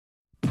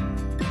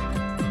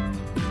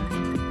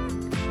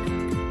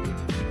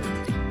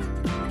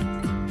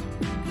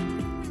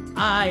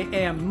I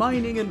am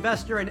mining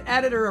investor and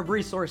editor of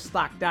Resource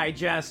Stock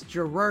Digest,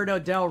 Gerardo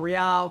Del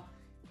Real,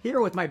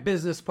 here with my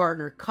business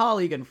partner,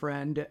 colleague, and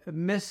friend,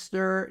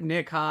 Mr.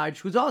 Nick Hodge,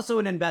 who's also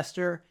an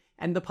investor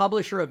and the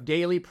publisher of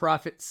Daily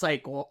Profit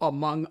Cycle,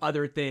 among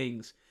other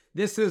things.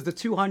 This is the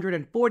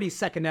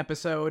 242nd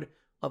episode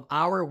of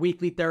our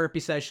weekly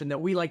therapy session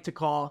that we like to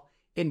call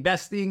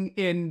Investing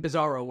in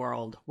Bizarro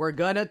World. We're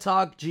going to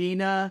talk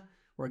Gina,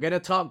 we're going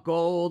to talk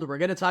gold, we're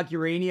going to talk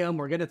uranium,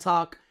 we're going to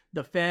talk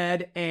the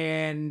Fed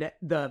and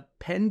the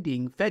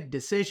pending Fed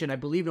decision, I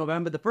believe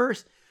November the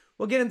 1st.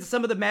 We'll get into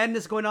some of the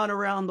madness going on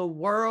around the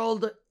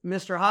world.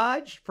 Mr.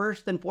 Hodge,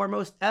 first and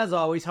foremost, as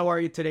always, how are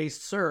you today,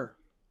 sir?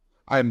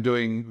 I'm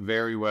doing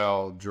very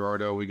well,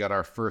 Gerardo. We got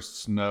our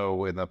first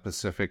snow in the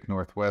Pacific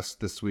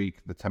Northwest this week.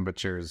 The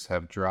temperatures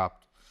have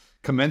dropped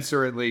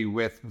commensurately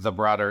with the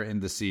broader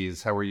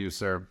indices. How are you,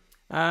 sir?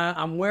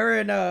 I'm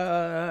wearing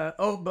a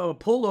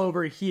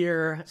pullover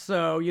here,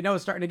 so,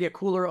 it's starting to get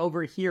cooler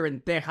over here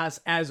in Texas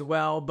as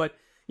well. But,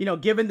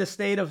 given the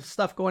state of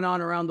stuff going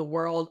on around the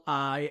world,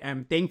 I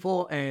am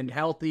thankful and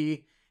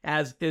healthy,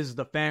 as is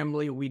the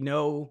family. We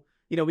know,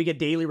 we get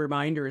daily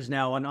reminders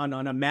now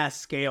on a mass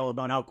scale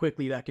about how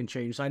quickly that can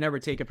change. So I never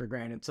take it for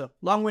granted. So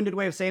long-winded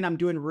way of saying I'm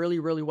doing really,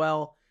 really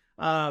well.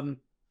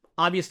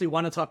 Obviously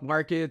want to talk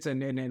markets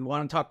and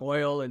want to talk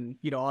oil and,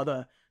 all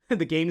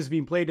the games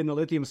being played in the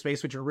lithium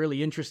space, which are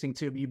really interesting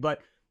to me.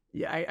 But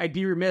yeah, I'd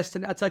be remiss to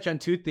not touch on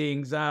two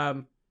things.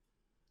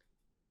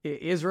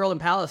 Israel and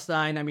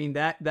Palestine, I mean,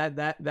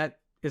 that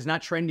is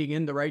not trending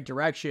in the right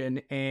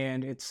direction.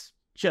 And it's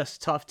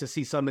just tough to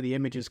see some of the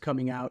images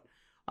coming out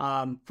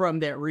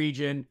from that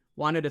region.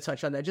 Wanted to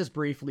touch on that just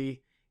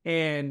briefly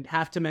and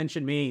have to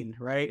mention Maine,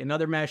 right?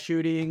 Another mass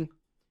shooting.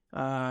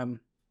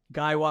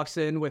 Guy walks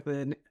in with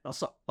an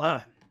assault.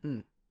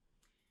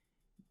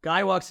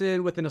 Guy walks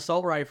in with an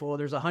assault rifle.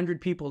 There's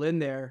 100 people in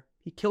there.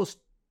 He kills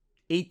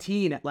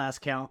 18 at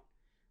last count.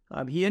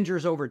 He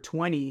injures over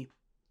 20.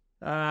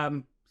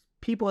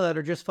 People that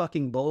are just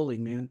fucking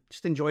bowling, man.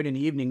 Just enjoying an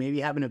evening, maybe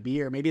having a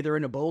beer. Maybe they're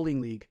in a bowling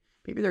league.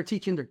 Maybe they're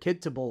teaching their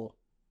kid to bowl.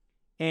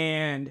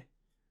 And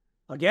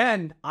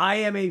again, I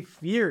am a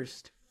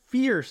fierce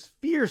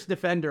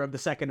defender of the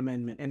Second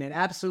Amendment. And I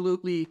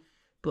absolutely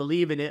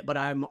believe in it. But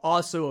I'm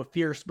also a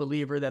fierce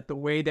believer that the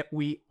way that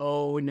we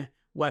own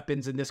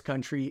weapons in this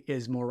country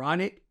is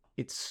moronic.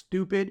 It's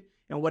stupid.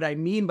 And what I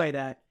mean by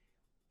that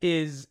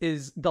is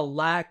the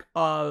lack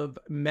of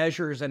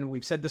measures, and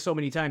we've said this so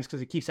many times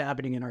because it keeps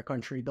happening in our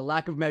country, the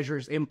lack of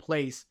measures in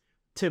place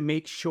to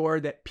make sure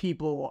that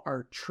people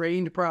are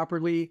trained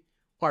properly,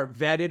 are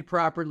vetted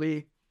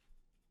properly,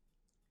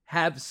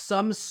 have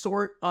some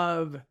sort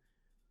of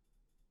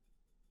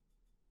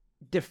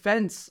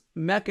defense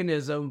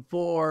mechanism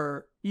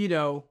for,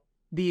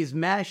 these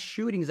mass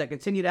shootings that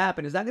continue to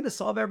happen. Is that going to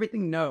solve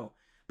everything? No.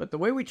 But the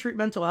way we treat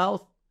mental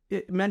health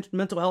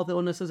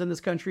illnesses in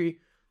this country,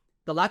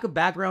 the lack of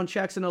background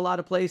checks in a lot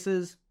of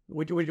places,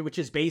 which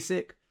is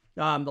basic,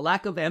 the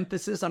lack of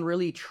emphasis on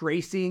really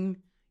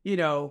tracing,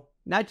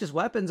 not just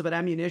weapons, but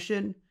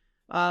ammunition.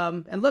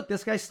 And look,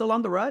 this guy's still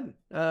on the run.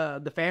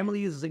 The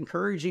family is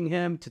encouraging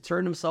him to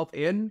turn himself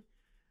in.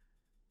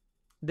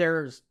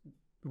 There's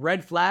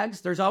red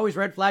flags. There's always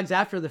red flags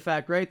after the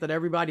fact, right? That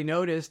everybody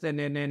noticed and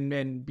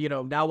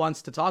now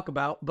wants to talk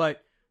about.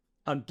 But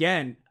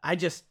again, I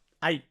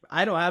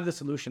don't have the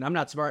solution. I'm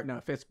not smart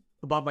enough. It's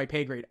above my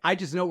pay grade. I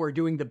just know we're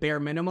doing the bare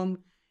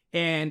minimum.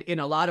 And in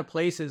a lot of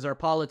places, our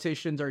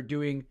politicians are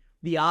doing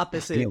the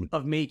opposite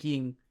of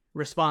making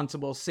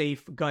responsible,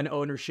 safe gun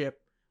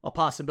ownership a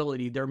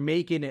possibility. They're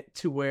making it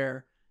to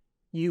where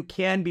you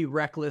can be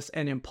reckless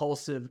and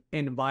impulsive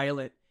and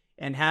violent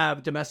and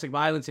have domestic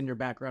violence in your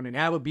background and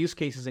have abuse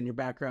cases in your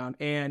background.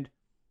 And,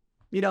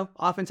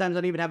 oftentimes I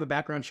don't even have a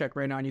background check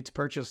right now on you to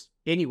purchase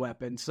any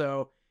weapon.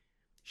 So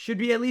should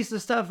be at least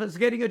as tough as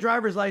getting a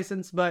driver's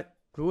license, but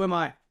who am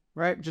I,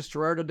 right? Just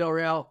Gerardo Del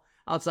Real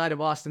outside of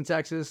Austin,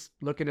 Texas,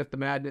 looking at the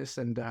madness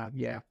and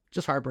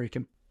just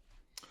heartbreaking.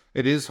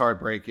 It is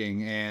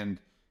heartbreaking. And,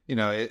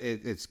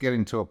 it's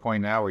getting to a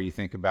point now where you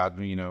think about,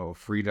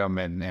 freedom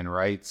and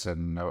rights.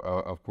 And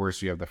of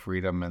course you have the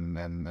freedom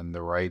and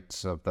the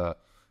rights of the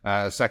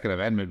Second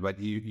Amendment, but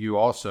you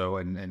also,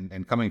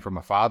 and coming from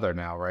a father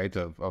now, right,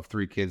 of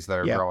three kids that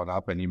are growing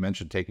up, and you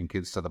mentioned taking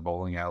kids to the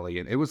bowling alley,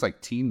 and it was like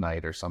teen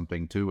night or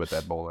something too at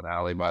that bowling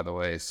alley, by the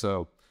way.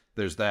 So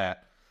there's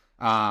that.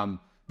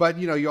 But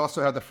you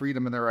also have the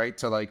freedom and the right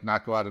to like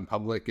not go out in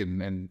public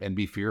and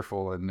be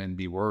fearful and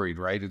be worried,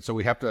 right? And so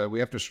we have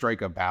to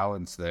strike a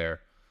balance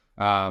there.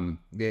 A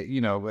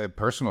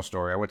personal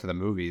story. I went to the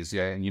movies,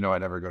 and I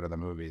never go to the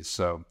movies.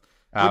 So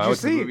what'd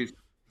you see?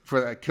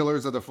 For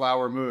Killers of the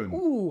Flower Moon.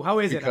 Ooh, how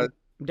is it? I'm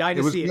dying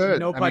to see it.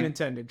 No pun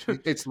intended.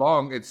 It's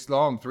long.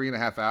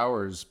 3.5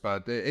 hours,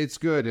 but it's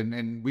good.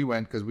 And we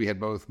went because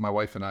my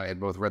wife and I had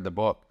both read the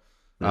book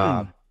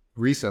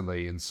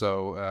recently. And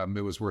so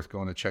it was worth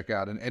going to check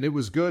out. And it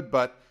was good,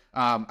 but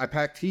I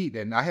packed heat,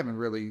 and I haven't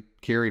really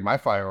carried my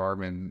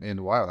firearm in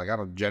a while. Like, I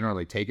don't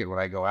generally take it when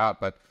I go out,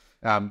 but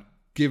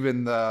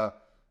given the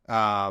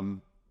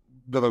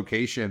the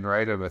location,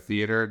 right, of a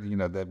theater,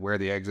 that where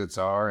the exits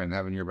are and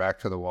having your back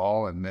to the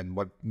wall, and then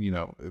what,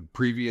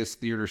 previous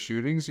theater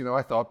shootings,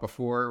 I thought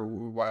before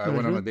I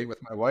went on a date with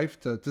my wife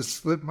to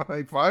slip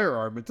my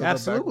firearm into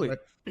Absolutely.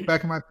 the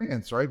back of my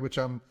pants, right, which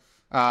I'm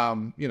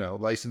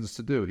licensed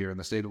to do here in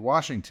the state of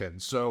Washington.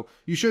 So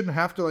you shouldn't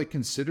have to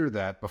consider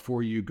that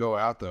before you go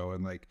out though,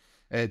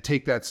 and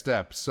take that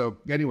step. So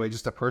anyway,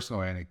 just a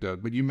personal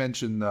anecdote, but you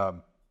mentioned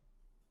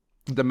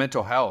the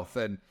mental health,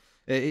 and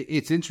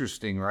it's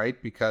interesting, right?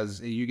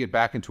 Because you get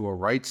back into a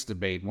rights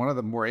debate. One of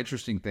the more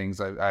interesting things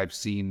I've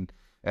seen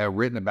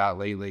written about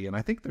lately, and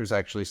I think there's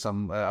actually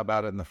some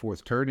about it in the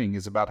Fourth Turning,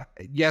 is about,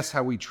 yes,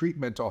 how we treat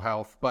mental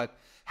health, but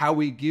how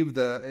we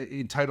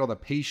entitle the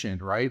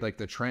patient, right? Like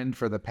the trend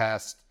for the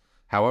past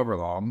however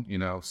long,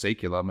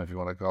 saeculum, if you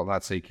want to call it,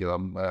 not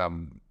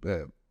saeculum,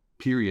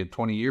 period,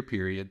 20-year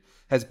period,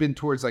 has been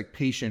towards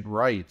patient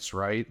rights,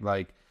 right?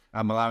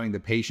 Allowing the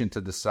patient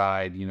to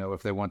decide,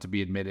 if they want to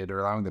be admitted,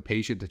 or allowing the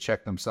patient to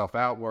check themselves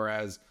out.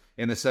 Whereas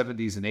in the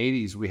 70s and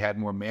 80s, we had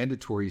more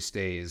mandatory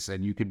stays,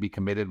 and you could be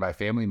committed by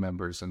family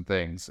members and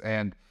things.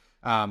 And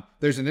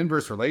there's an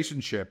inverse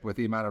relationship with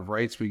the amount of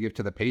rights we give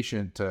to the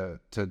patient to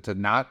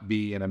not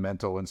be in a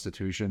mental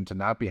institution, to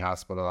not be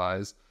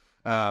hospitalized,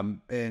 and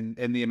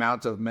the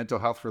amount of mental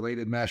health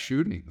related mass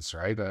shootings,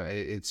 right?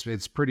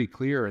 It's pretty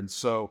clear. And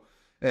so,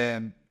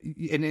 and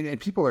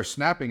people are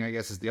snapping, I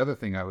guess, is the other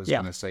thing I was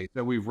going to say.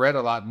 So we've read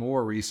a lot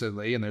more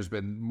recently, and there's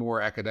been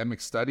more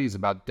academic studies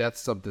about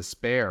deaths of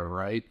despair,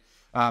 right?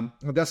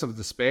 Deaths of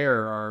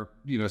despair are,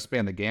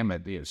 span the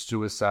gamut,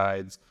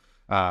 suicides,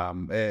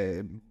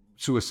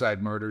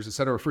 suicide murders, et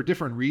cetera, for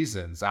different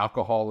reasons: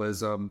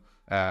 alcoholism,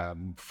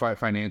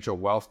 financial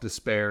wealth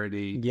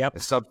disparity,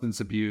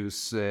 substance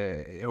abuse,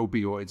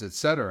 opioids, et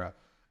cetera.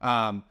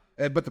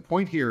 But the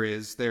point here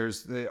is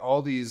there's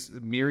all these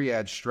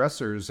myriad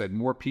stressors, and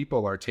more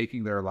people are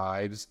taking their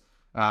lives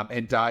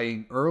and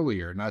dying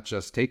earlier, not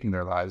just taking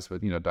their lives,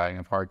 but, dying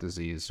of heart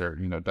disease, or,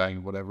 dying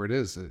of whatever it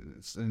is.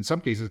 It's in some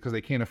cases because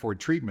they can't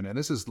afford treatment. And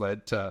this has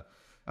led to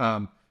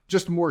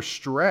just more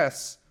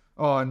stress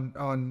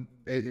on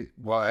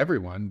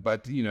everyone,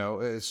 but,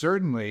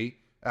 certainly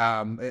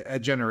a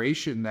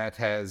generation that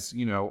has,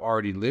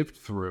 already lived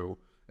through,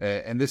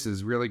 and this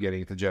is really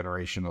getting into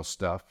generational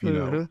stuff,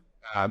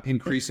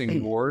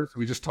 increasing wars.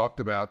 We just talked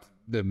about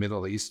the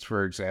Middle East,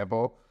 for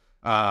example,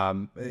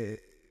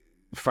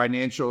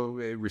 financial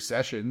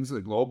recessions,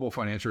 the global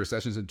financial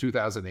recessions in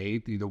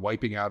 2008, the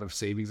wiping out of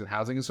savings and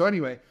housing. And so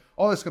anyway,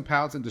 all this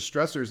compounds into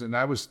stressors. And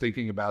I was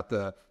thinking about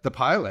the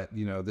pilot,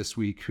 this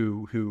week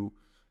who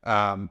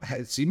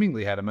had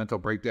seemingly had a mental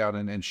breakdown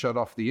and shut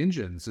off the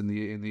engines in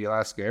the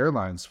Alaska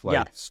Airlines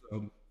flight.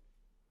 So,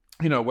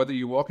 whether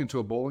you walk into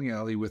a bowling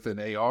alley with an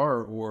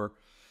AR, or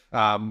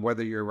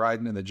whether you're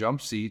riding in the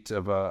jump seat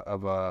of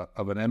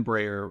an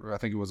Embraer, I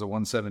think it was a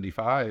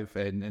 175,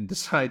 and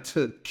decide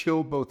to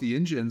kill both the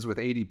engines with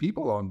 80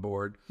 people on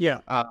board.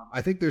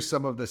 I think there's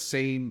some of the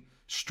same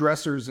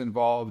stressors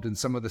involved and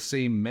some of the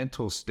same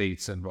mental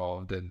states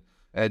involved, and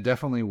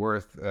definitely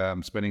worth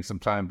spending some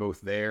time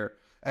both there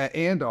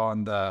and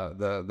on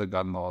the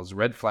gun laws,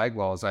 red flag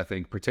laws, I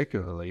think,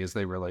 particularly as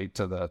they relate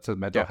to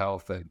mental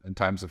health and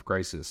times of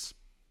crisis.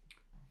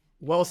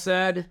 Well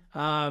said.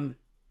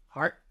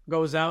 Heart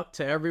goes out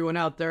to everyone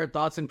out there.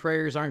 Thoughts and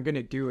prayers aren't going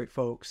to do it,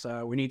 folks.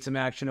 We need some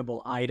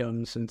actionable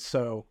items, and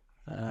so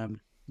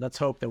let's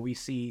hope that we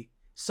see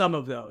some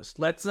of those.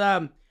 Let's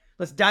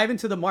dive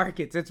into the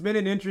markets. It's been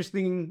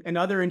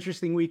another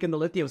interesting week in the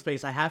lithium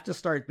space. I have to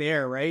start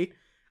there, right?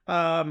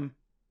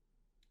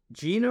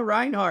 Gina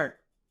Reinhart,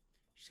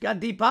 she's got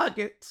deep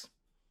pockets.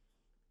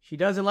 She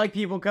doesn't like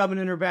people coming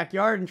in her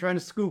backyard and trying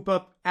to scoop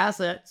up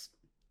assets.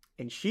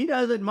 And she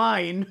doesn't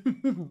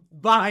mind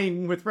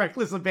buying with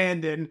reckless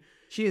abandon.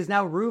 She is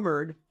now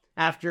rumored,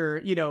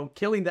 after,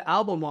 killing the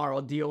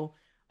Albemarle deal,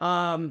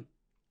 to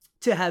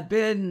have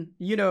been,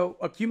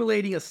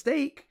 accumulating a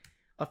stake,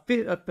 a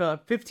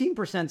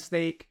 15%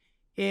 stake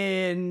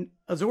in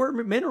Azure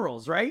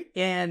Minerals, right?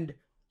 And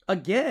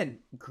again,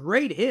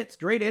 great hits,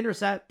 great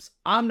intercepts.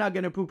 I'm not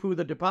going to poo-poo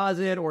the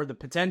deposit or the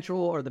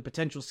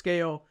potential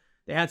scale.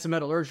 They had some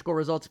metallurgical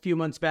results a few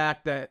months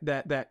back that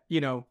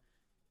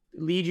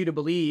lead you to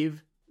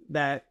believe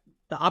that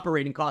the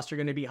operating costs are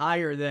going to be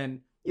higher than,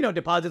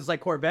 deposits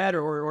like Corvette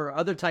or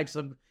other types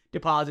of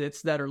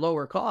deposits that are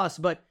lower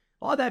cost. But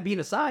all that being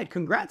aside,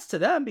 congrats to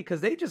them,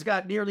 because they just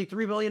got nearly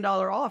 $3 billion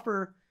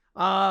offer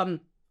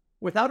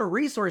without a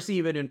resource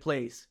even in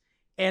place.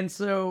 And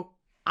so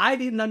I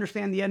didn't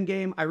understand the end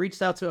game. I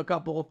reached out to a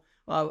couple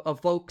of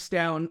folks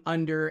down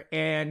under,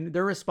 and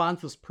their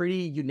response was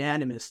pretty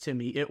unanimous to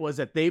me. It was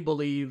that they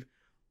believe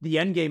the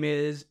end game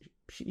is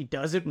she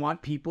doesn't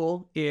want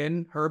people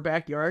in her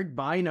backyard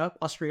buying up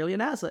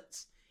Australian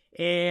assets.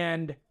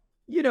 And,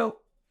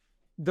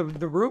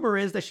 the rumor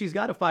is that she's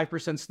got a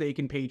 5% stake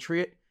in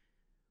Patriot.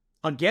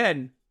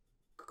 Again,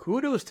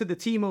 kudos to the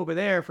team over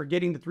there for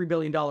getting the $3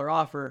 billion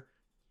offer.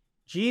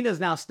 Gina's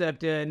now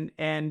stepped in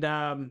and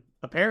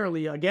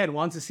apparently, again,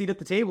 wants a seat at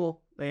the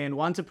table, and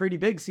wants a pretty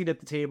big seat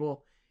at the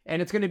table.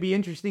 And it's going to be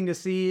interesting to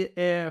see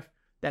if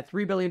that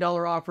 $3 billion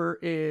offer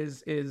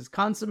is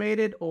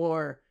consummated,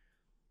 or,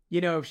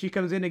 if she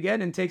comes in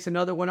again and takes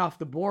another one off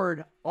the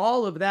board,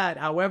 all of that,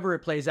 however it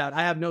plays out,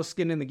 I have no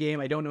skin in the game.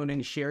 I don't own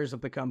any shares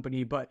of the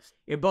company, but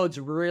it bodes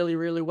really,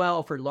 really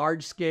well for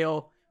large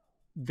scale,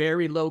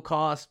 very low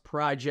cost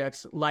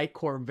projects like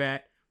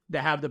Corvette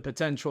that have the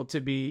potential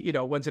to be,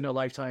 once in a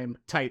lifetime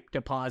type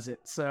deposit.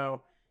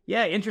 So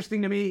yeah,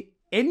 interesting to me.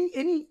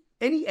 Any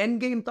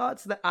end game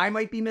thoughts that I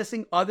might be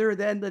missing other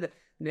than the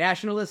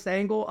nationalist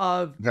angle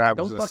of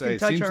don't fucking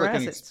touch our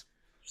assets?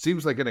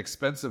 Seems like an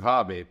expensive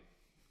hobby.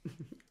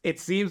 It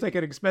seems like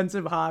an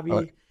expensive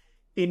hobby.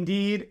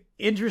 Indeed.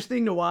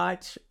 Interesting to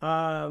watch.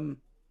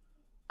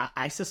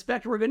 I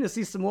suspect we're going to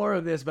see some more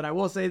of this, but I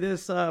will say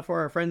this for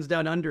our friends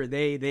down under.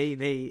 They've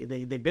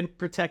been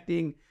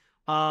protecting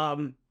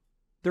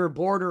their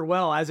border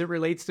well as it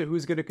relates to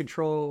who's going to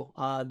control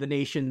the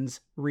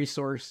nation's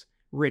resource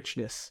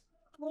richness.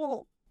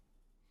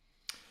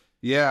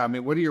 Yeah, I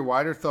mean, what are your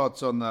wider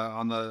thoughts on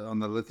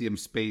the lithium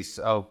space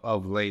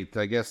of late?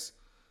 I guess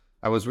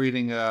I was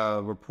reading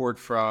a report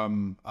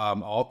from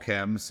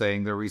Allchem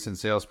saying their recent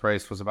sales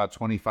price was about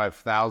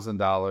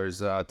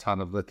 $25,000 a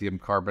ton of lithium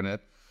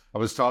carbonate. I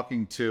was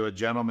talking to a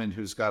gentleman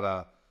who's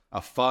got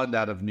a fund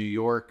out of New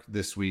York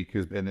this week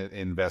who's been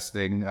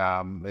investing.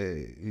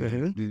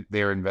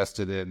 They're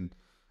invested in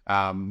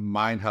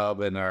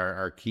MineHub and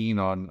are keen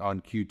on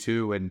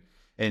Q2,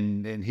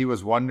 and he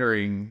was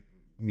wondering.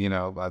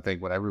 I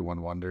think what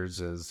everyone wonders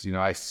is,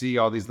 I see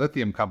all these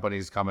lithium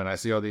companies coming. I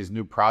see all these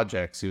new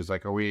projects. He was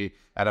like, are we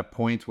at a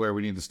point where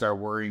we need to start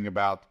worrying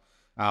about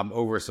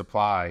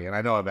oversupply? And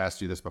I know I've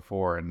asked you this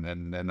before,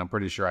 and I'm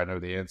pretty sure I know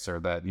the answer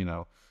that,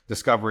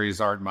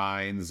 discoveries aren't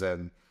mines,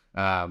 and,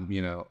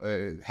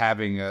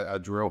 having a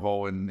drill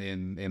hole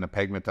in a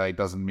pegmatite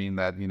doesn't mean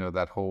that,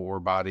 that whole ore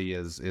body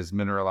is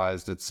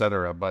mineralized, et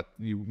cetera. But,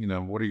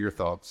 what are your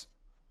thoughts?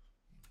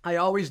 I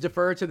always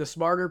defer to the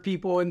smarter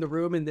people in the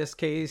room. In this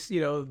case,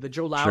 the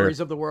Joe Lowrys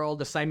of the world,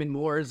 the Simon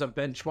Moores of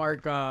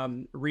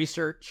Benchmark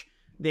Research.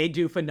 They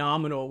do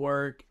phenomenal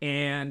work.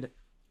 And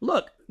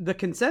look, the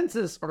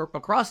consensus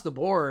across the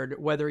board,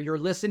 whether you're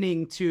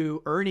listening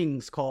to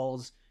earnings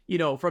calls,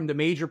 from the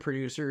major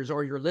producers,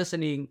 or you're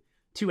listening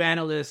to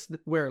analysts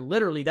where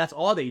literally that's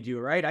all they do,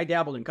 right? I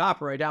dabble in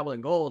copper, I dabble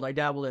in gold, I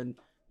dabble in,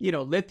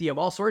 lithium,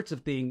 all sorts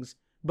of things.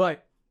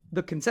 But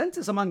the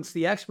consensus amongst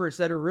the experts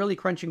that are really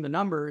crunching the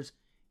numbers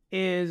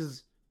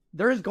is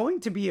there's going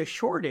to be a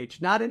shortage,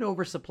 not an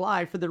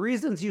oversupply, for the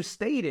reasons you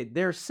stated.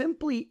 There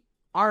simply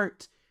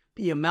aren't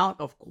the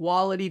amount of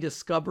quality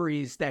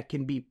discoveries that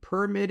can be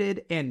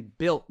permitted and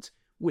built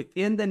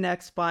within the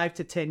next 5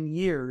 to 10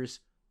 years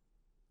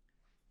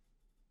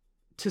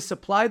to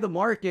supply the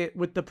market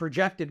with the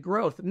projected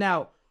growth.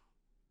 Now,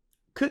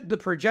 could the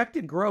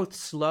projected growth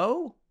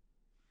slow?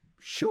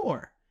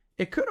 Sure.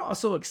 It could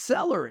also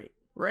accelerate,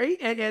 right?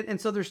 And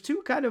so there's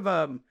two kind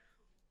of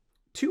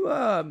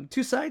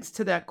two sides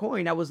to that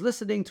coin. I was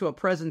listening to a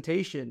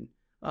presentation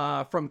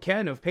from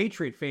Ken of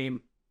Patriot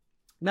fame,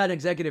 not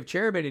executive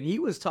chairman, and he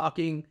was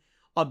talking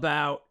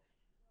about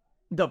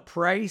the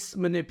price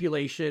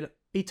manipulation.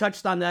 He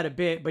touched on that a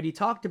bit, but he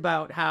talked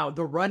about how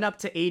the run up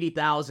to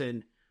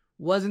 80,000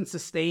 wasn't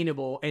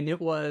sustainable, and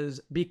it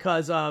was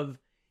because of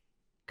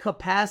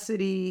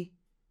capacity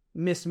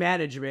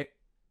mismanagement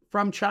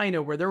from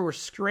China, where they were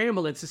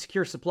scrambling to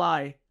secure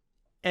supply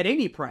at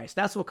any price.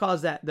 That's what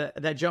caused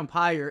that jump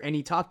higher. And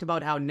he talked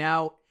about how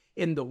now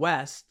in the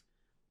West,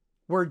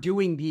 we're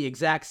doing the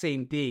exact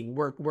same thing.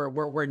 We're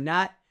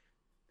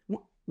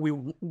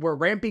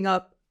ramping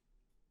up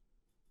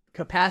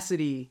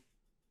capacity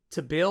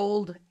to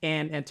build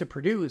and to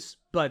produce,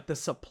 but the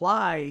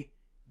supply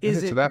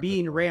isn't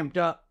being ramped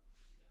up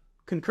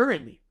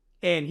concurrently.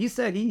 And he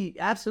said he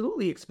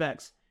absolutely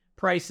expects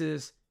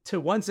prices to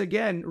once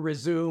again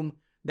resume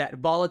that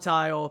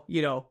volatile,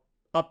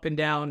 up and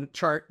down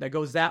chart that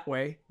goes that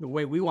way, the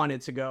way we want it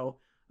to go,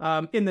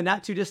 in the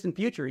not too distant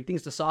future. He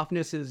thinks the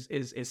softness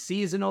is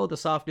seasonal. The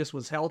softness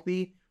was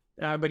healthy,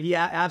 but he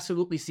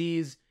absolutely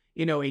sees,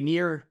 a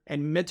near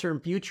and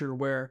midterm future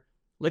where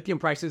lithium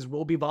prices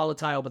will be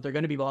volatile, but they're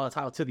going to be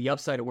volatile to the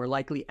upside, and we're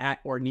likely at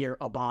or near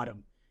a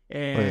bottom.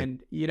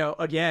 And,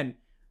 again,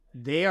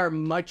 they are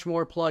much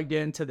more plugged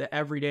into the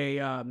everyday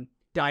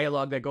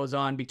dialogue that goes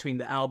on between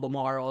the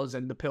Albemarles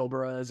and the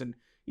Pilbaras and,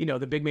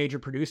 the big major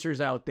producers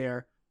out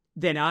there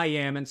than I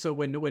am. And so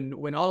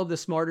when all of the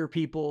smarter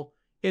people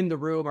in the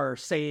room are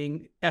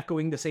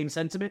echoing the same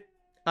sentiment,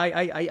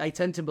 I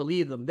tend to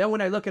believe them. Then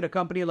when I look at a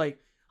company like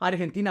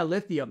Argentina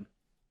Lithium,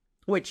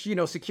 which,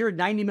 secured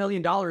 $90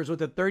 million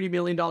with a $30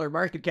 million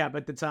market cap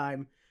at the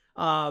time,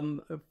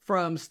 from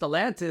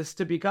Stellantis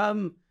to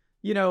become,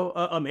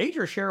 a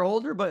major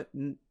shareholder, but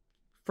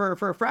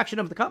for a fraction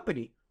of the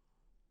company.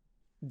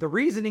 The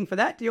reasoning for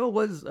that deal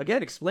was,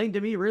 again, explained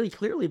to me really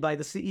clearly by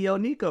the CEO,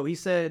 Nico. He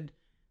said,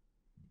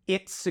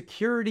 it's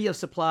security of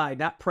supply,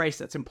 not price,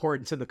 that's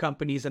important to the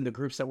companies and the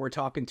groups that we're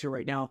talking to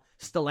right now.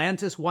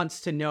 Stellantis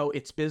wants to know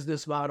its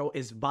business model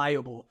is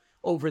viable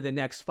over the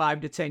next 5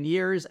 to 10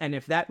 years. And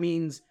if that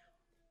means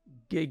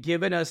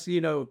giving us,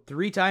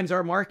 3 times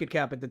our market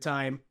cap at the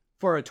time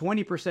for a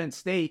 20%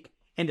 stake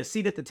and a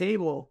seat at the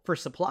table for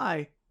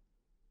supply,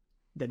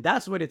 then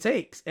that's what it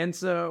takes. And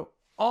so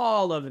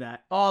all of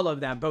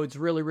that bodes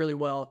really, really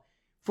well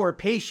for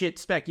patient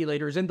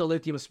speculators in the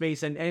lithium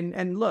space.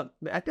 And look,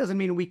 that doesn't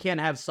mean we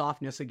can't have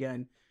softness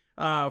again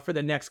for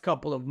the next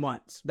couple of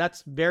months.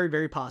 That's very,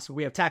 very possible.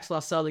 We have tax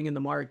loss selling in the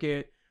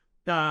market.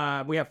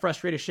 We have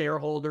frustrated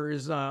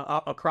shareholders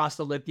across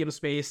the lithium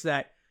space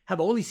that have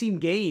only seen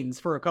gains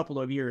for a couple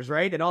of years,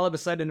 right? And all of a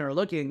sudden are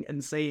looking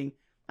and saying,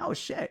 oh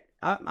shit,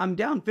 I'm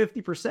down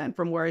 50%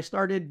 from where I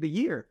started the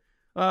year.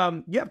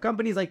 You have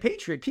companies like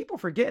Patriot. People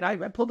forget, I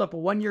pulled up a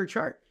 1-year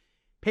chart.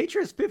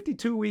 Patriot's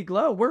 52-week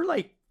low. We're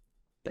like,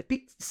 I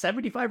think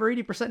 75 or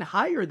 80%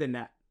 higher than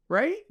that,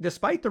 right?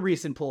 Despite the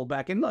recent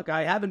pullback. And look,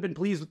 I haven't been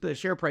pleased with the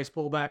share price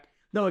pullback,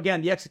 though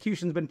again, the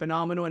execution's been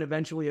phenomenal and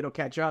eventually it'll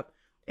catch up.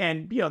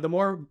 And, the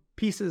more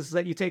pieces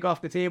that you take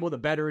off the table, the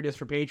better it is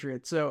for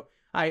Patriot. So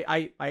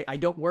I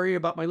don't worry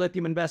about my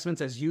lithium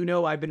investments. As you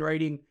know, I've been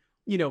writing,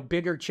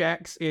 bigger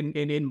checks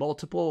in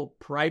multiple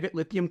private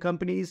lithium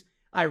companies.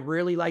 I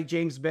really like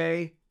James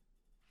Bay.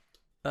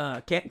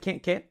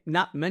 Can't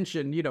not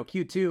mention,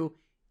 Q2.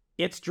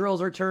 Its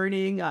drills are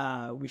turning.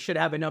 We should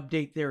have an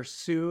update there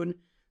soon.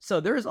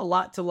 So there's a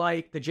lot to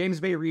like. The James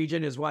Bay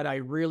region is what I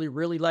really,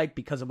 really like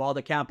because of all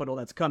the capital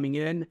that's coming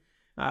in.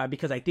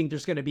 Because I think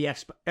there's going to be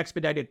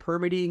expedited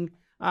permitting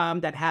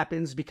that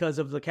happens because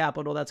of the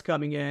capital that's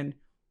coming in.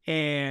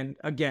 And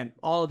again,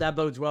 all of that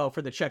bodes well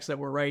for the checks that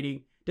we're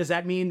writing. Does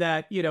that mean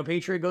that,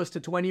 Patriot goes to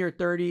 20 or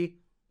 30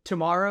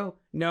 tomorrow?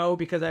 No,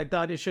 because I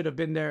thought it should have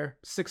been there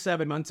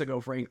 6-7 months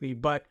ago, frankly.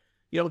 But,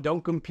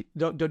 don't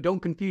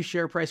confuse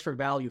share price for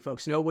value,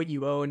 folks. Know what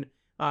you own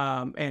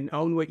and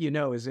own what you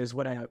know is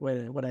what I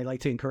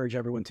like to encourage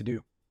everyone to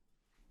do.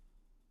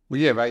 Well,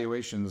 yeah,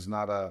 valuation is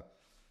not a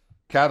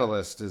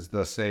catalyst, as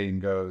the saying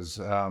goes.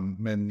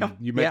 And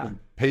you mentioned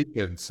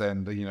patience,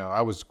 and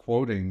I was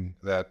quoting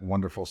that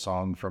wonderful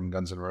song from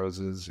Guns N'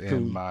 Roses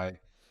in my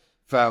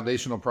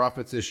foundational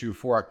profits issue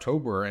for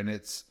October, and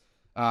it's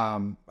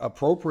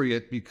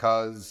appropriate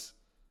because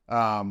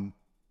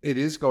it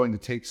is going to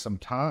take some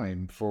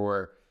time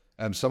for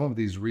some of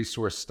these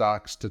resource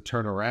stocks to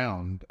turn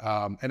around,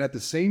 and at the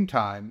same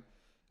time,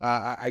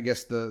 I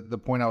guess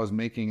the point I was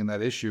making in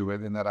that issue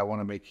and that I want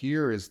to make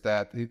here is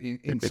that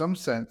in some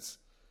sense,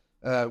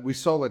 we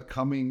saw it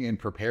coming and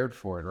prepared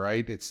for it,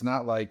 right? It's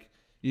not like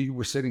you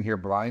were sitting here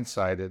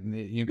blindsided.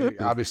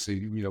 And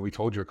obviously, we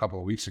told you a couple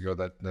of weeks ago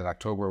that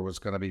October was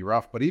going to be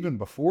rough. But even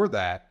before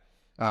that,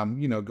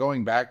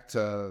 going back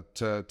to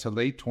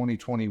late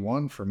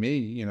 2021 for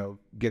me,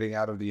 getting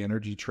out of the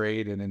energy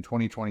trade, and in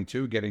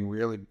 2022, getting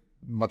really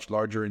much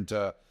larger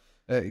into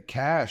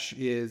cash,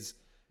 we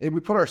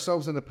put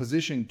ourselves in a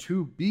position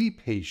to be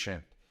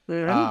patient.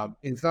 Mm-hmm.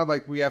 It's not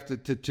like we have to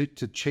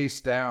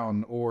chase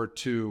down or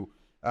to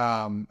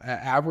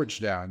average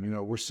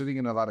down. We're sitting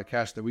in a lot of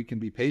cash that we can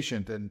be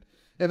patient, and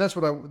that's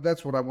what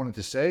I wanted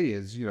to say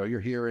is, you're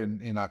here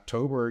in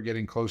October,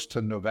 getting close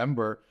to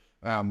November,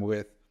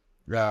 with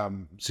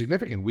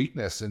significant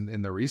weakness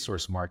in the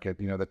resource market.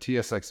 The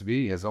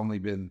TSXV has only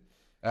been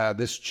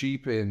this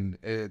cheap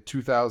in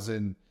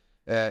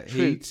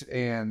 2008,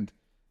 and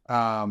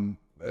the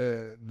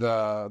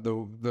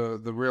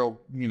real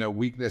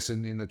weakness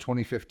in the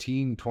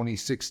 2015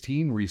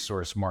 2016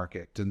 resource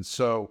market. And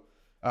so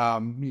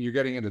you're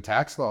getting into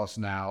tax loss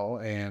now,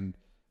 and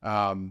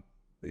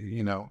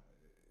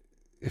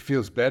it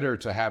feels better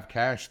to have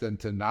cash than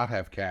to not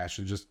have cash,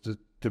 and just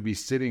to be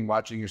sitting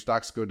watching your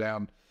stocks go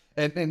down.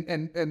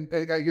 And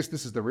I guess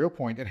this is the real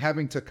point, and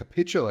having to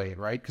capitulate,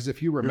 right? Because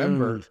if you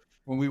remember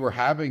when we were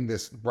having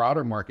this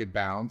broader market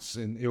bounce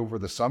over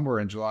the summer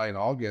in July and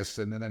August,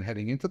 and then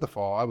heading into the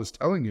fall, I was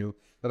telling you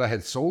that I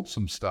had sold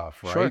some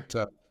stuff, right?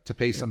 Sure. To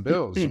pay some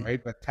bills,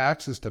 right? But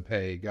taxes to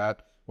pay,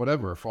 got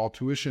whatever, fall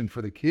tuition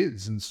for the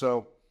kids. And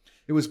so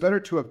it was better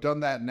to have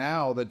done that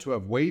now than to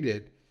have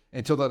waited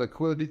until the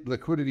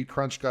liquidity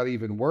crunch got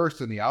even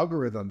worse and the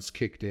algorithms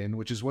kicked in,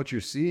 which is what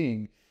you're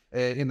seeing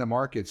in the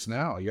markets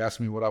now. You asked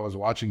me what I was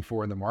watching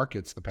for in the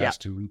markets the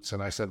past 2 weeks,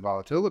 and I said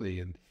volatility.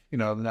 And,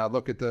 now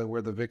look at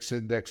where the VIX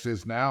index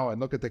is now, and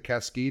look at the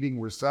cascading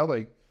we're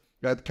selling.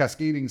 That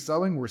cascading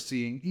selling we're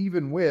seeing,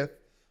 even with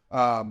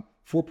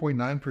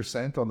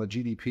 4.9% on the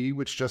GDP,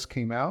 which just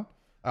came out.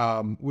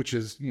 Which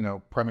is,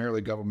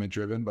 primarily government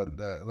driven, but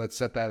let's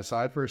set that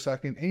aside for a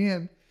second.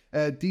 And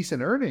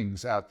decent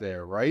earnings out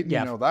there, right?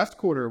 Yeah. Last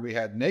quarter we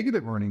had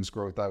negative earnings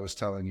growth, I was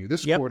telling you.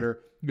 This quarter,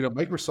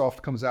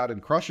 Microsoft comes out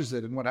and crushes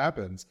it, and what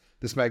happens?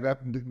 This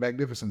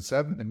Magnificent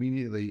Seven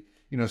immediately,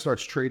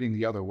 starts trading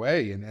the other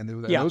way, and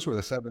those were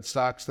the 7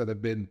 stocks that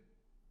have been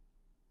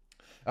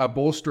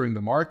bolstering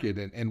the market.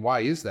 And why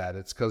is that?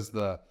 It's because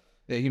the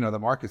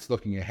market's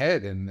looking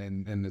ahead,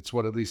 and it's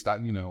what at least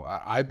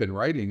I've been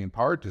writing in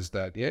part is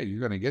that, you're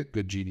going to get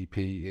good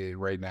GDP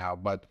right now,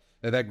 but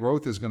that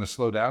growth is going to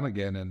slow down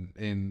again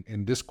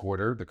in this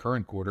quarter, the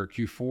current quarter,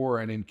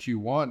 Q4, and in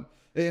Q1,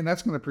 and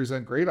that's going to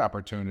present great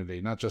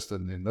opportunity, not just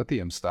in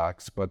lithium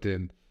stocks, but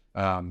in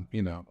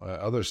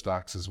other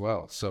stocks as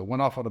well. So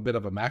went off on a bit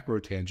of a macro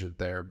tangent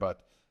there,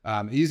 but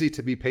easier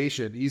to be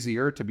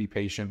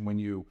patient when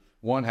you,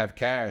 one, have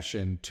cash,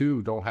 and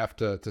two, don't have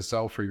to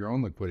sell for your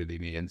own liquidity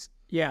needs.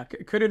 Yeah,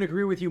 couldn't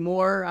agree with you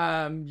more.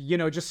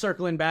 Just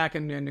circling back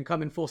and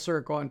coming full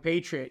circle on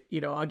Patriot,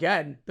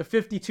 again, the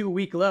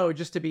 52-week low,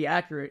 just to be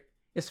accurate,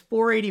 is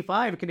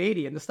 485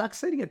 Canadian. The stock's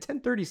sitting at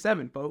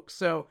 1037, folks.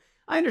 So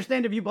I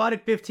understand if you bought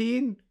at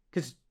 15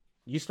 because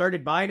you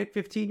started buying at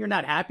 15, you're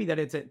not happy that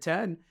it's at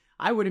 10.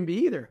 I wouldn't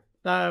be either.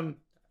 I'm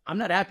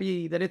not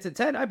happy that it's at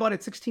 10. I bought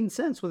at 16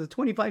 cents with a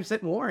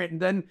 25-cent warrant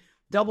and then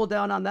double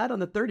down on that on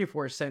the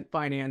 34-cent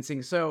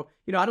financing. So,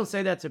 I don't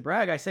say that to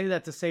brag. I say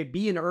that to say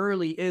being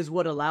early is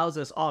what allows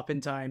us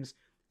oftentimes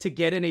to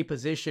get in a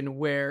position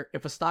where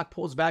if a stock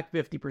pulls back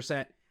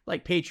 50%,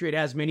 like Patriot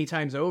has many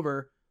times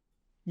over,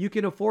 you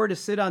can afford to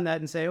sit on that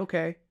and say,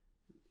 okay,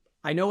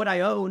 I know what I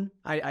own.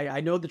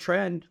 I know the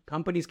trend.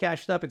 Company's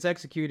cashed up. It's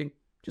executing.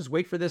 Just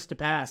wait for this to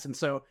pass. And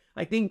so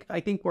I think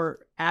we're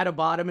at a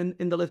bottom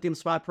in the lithium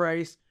spot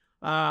price.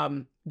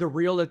 The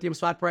real lithium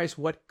spot price,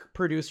 what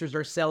producers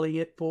are selling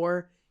it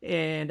for.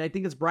 And I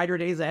think it's brighter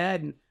days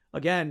ahead. And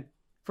again,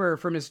 for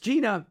Miss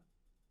Gina,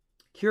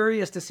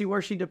 curious to see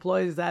where she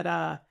deploys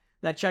that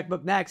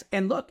checkbook next.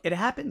 And look, it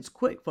happens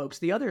quick, folks.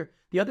 The other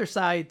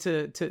side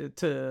to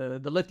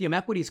the lithium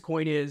equities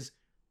coin is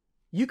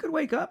you could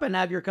wake up and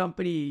have your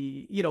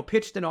company,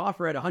 pitched an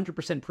offer at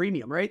 100%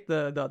 premium, right?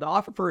 The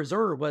offer for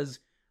reserve was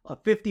a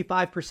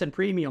 55%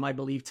 premium, I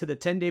believe, to the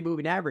 10-day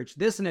moving average.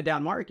 This in a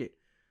down market.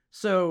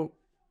 So,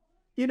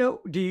 do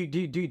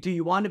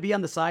you want to be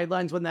on the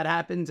sidelines when that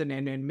happens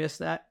and miss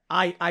that?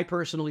 I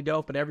personally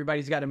don't, but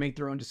everybody's got to make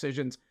their own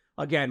decisions.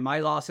 Again, my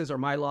losses are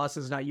my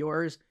losses, not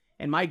yours.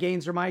 And my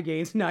gains are my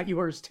gains, not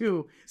yours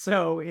too.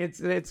 So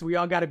it's we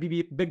all got to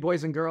be big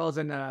boys and girls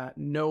and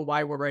know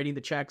why we're writing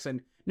the checks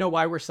and know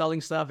why we're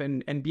selling stuff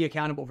and be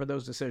accountable for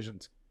those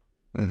decisions.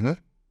 Mm-hmm.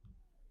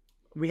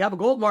 We have a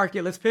gold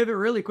market. Let's pivot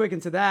really quick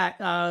into that.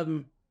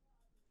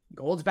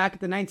 Gold's back at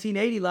the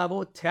 1980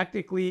 level.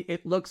 Technically,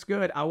 it looks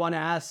good. I want to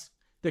ask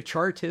the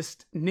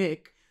chartist,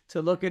 Nick,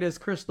 to look at his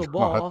crystal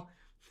ball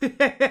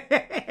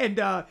and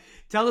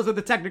tell us what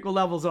the technical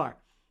levels are.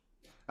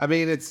 I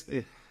mean, it's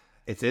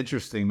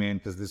interesting, man,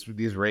 because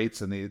these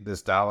rates and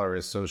this dollar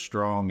is so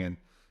strong, and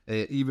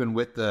even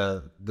with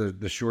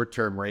the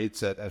short-term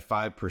rates at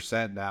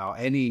 5% now,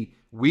 any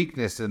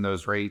weakness in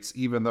those rates,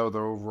 even though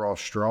they're overall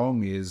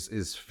strong,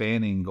 is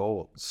fanning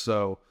gold.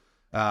 So,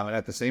 and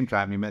at the same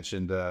time, you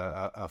mentioned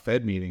a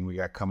Fed meeting we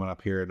got coming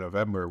up here in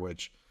November,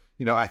 which,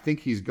 I think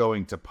he's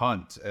going to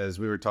punt. As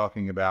we were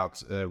talking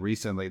about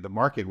recently, the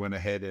market went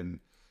ahead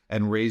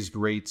and raised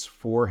rates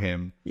for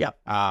him. Yeah.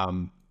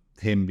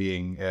 Him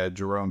being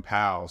Jerome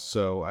Powell.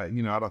 So, I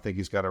don't think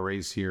he's got a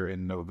raise here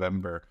in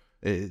November.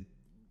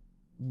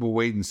 We'll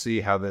wait and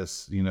see how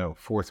this,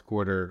 fourth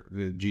quarter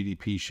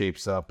GDP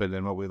shapes up and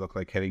then what we look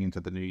like heading into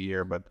the new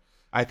year. But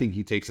I think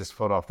he takes his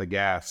foot off the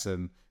gas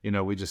and,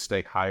 we just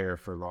stay higher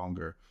for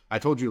longer. I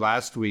told you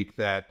last week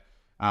that,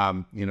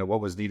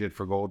 what was needed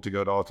for gold to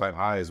go to all-time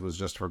highs was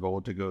just for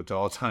gold to go to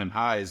all-time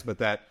highs. But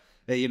that,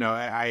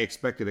 I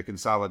expected a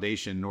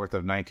consolidation north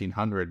of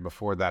 1900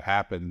 before that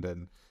happened.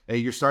 And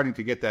you're starting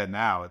to get that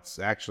now. It's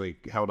actually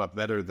held up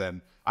better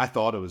than I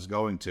thought it was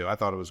going to. I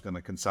thought it was going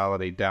to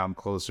consolidate down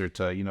closer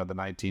to, the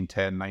 1910,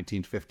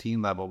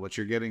 1915 level, but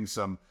you're getting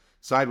some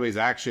sideways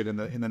action in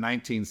the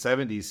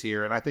 1970s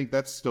here. And I think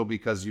that's still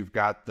because you've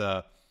got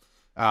the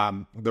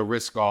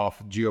risk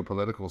off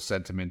geopolitical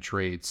sentiment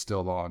trade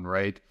still on,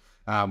 right?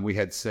 We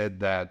had said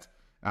that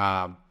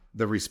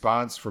the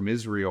response from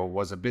Israel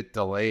was a bit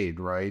delayed,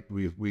 right?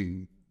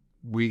 We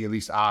at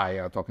least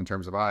I'll talk in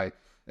terms of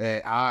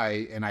and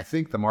I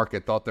think the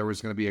market thought there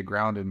was going to be a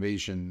ground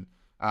invasion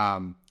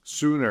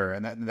sooner,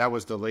 and that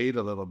was delayed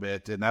a little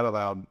bit, and that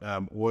allowed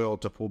oil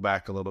to pull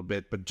back a little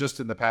bit. But just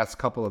in the past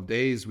couple of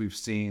days, we've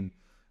seen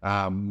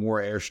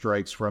more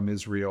airstrikes from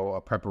Israel,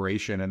 a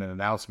preparation and an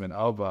announcement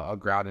of a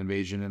ground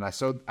invasion, and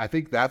I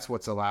think that's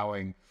what's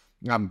allowing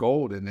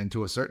gold and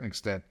to a certain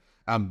extent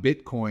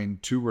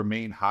Bitcoin to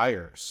remain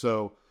higher.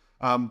 So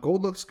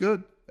gold looks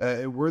good.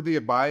 Worthy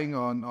of buying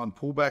on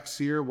pullbacks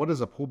here. What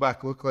does a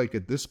pullback look like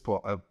at this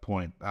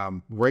point?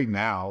 Right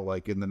now,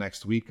 like in the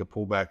next week, a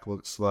pullback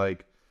looks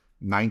like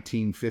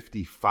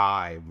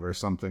 1955 or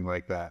something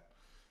like that.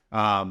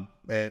 And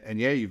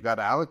yeah, you've got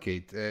to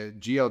allocate.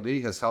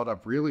 GLD has held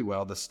up really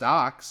well. The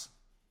stocks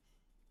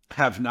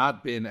have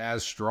not been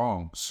as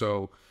strong.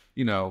 So,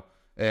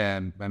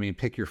 and I mean,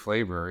 pick your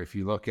flavor. If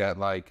you look at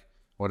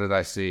what did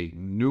I see?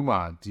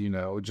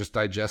 Newmont, just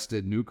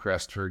digested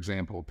Newcrest, for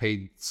example,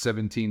 paid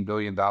 $17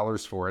 billion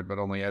for it, but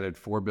only added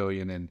 $4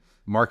 billion in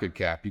market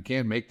cap. You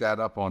can't make that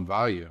up on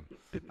volume.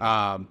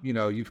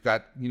 You've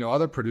got,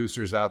 other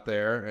producers out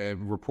there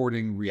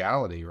reporting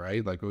reality,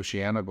 right? Like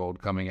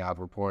OceanaGold coming out,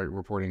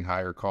 reporting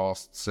higher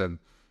costs and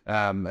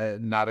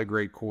not a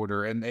great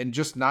quarter and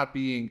just not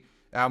being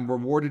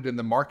rewarded in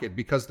the market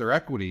because they're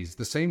equities.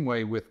 The same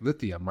way with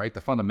lithium, right?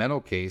 The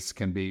fundamental case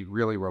can be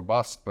really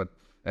robust, but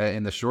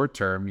in the short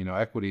term,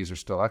 equities are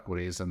still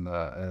equities, and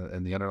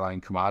the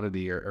underlying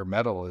commodity or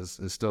metal is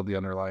still the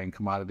underlying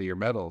commodity or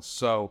metal.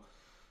 So,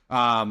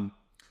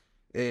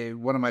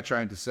 what am I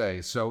trying to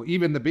say? So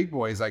even the big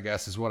boys, I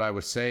guess, is what I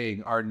was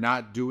saying, are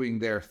not doing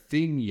their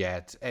thing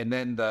yet. And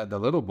then the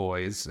little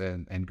boys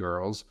and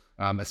girls,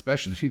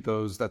 especially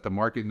those that the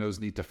market knows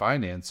need to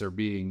finance, are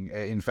being,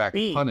 in fact,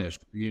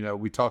 punished.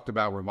 We talked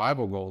about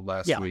revival gold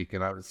last week,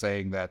 and I was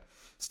saying that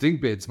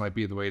stink bids might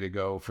be the way to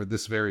go for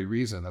this very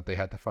reason, that they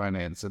had to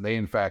finance. And they,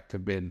 in fact,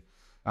 have been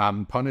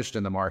punished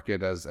in the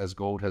market as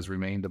gold has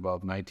remained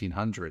above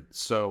 1900.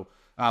 So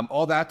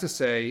all that to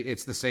say,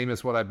 it's the same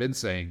as what I've been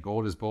saying.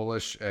 Gold is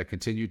bullish,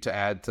 continue to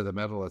add to the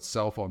metal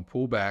itself on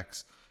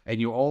pullbacks,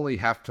 and you only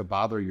have to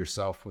bother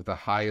yourself with the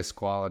highest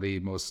quality,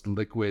 most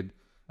liquid,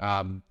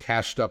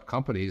 cashed up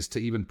companies to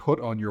even put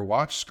on your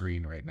watch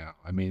screen right now.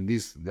 I mean,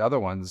 the other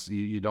ones,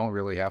 you don't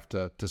really have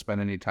to spend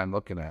any time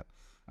looking at,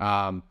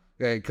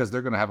 because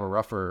they're going to have a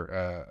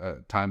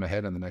rougher time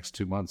ahead in the next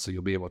 2 months, so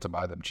you'll be able to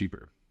buy them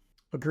cheaper.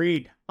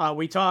 Agreed.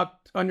 We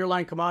talked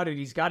underlying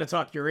commodities. Got to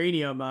talk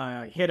uranium.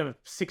 Hit a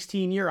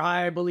 16-year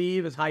high, I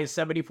believe, as high as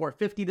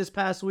 74.50 this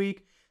past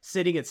week,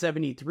 sitting at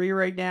 73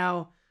 right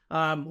now.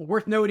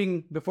 Worth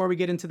noting before we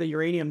get into the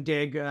uranium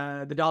dig,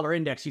 the dollar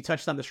index. You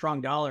touched on the strong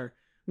dollar.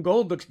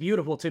 Gold looks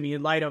beautiful to me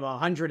in light of a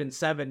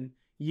 107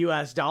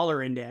 U.S.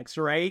 dollar index,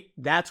 right?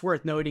 That's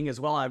worth noting as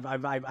well.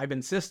 I've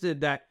insisted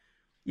that,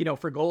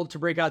 for gold to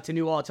break out to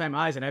new all-time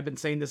highs, and I've been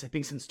saying this, I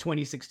think, since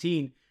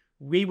 2016.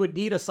 We would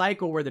need a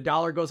cycle where the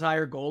dollar goes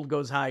higher, gold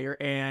goes higher,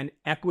 and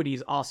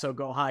equities also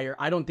go higher.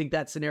 I don't think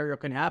that scenario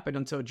can happen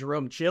until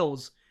Jerome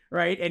chills,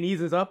 right, and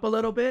eases up a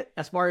little bit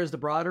as far as the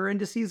broader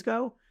indices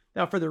go.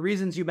 Now, for the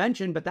reasons you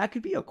mentioned, but that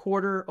could be a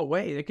quarter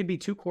away. It could be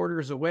 2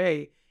 quarters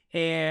away,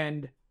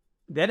 and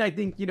then I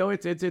think,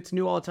 it's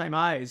new all-time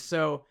highs.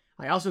 So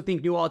I also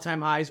think new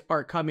all-time highs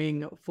are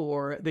coming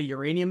for the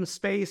uranium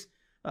space.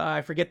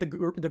 I forget the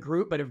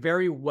group, but a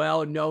very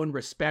well-known,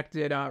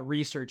 respected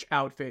research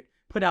outfit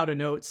put out a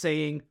note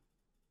saying,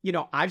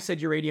 I've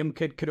said uranium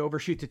could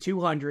overshoot to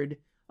 200.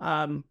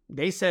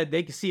 They said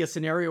they could see a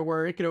scenario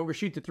where it could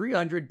overshoot to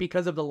 300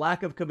 because of the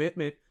lack of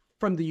commitment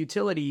from the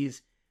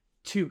utilities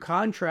to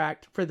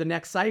contract for the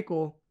next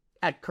cycle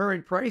at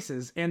current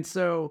prices. And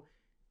so,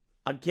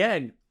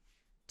 again,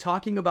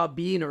 talking about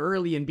being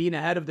early and being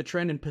ahead of the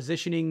trend and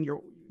positioning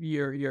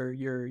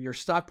your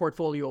stock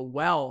portfolio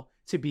well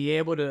to be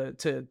able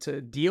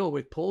to deal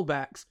with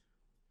pullbacks.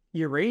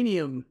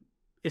 Uranium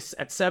is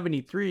at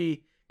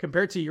 73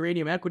 compared to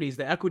uranium equities.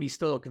 The equities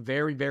still look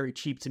very, very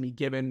cheap to me,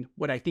 given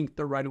what I think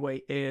the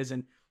runway is.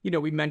 And,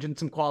 we mentioned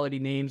some quality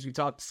names. We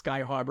talked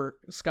Sky Harbor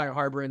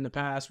in the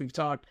past. We've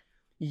talked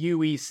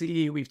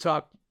UEC. We've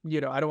talked, I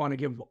don't want to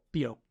give,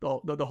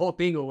 the whole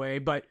thing away,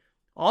 but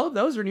all of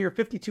those are near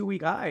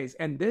 52-week highs.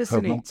 And this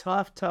in a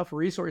tough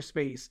resource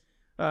space.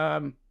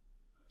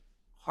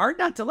 Hard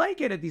not to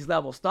like it at these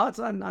levels. Thoughts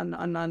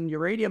on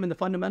uranium and the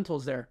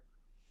fundamentals there?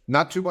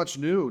 Not too much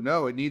new.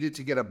 No, it needed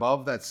to get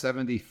above that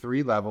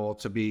 73 level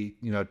to be,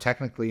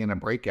 technically in a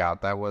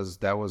breakout. That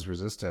was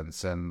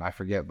resistance. And I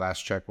forget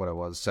last check what it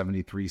was,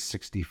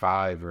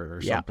 73.65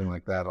 or something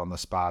like that on the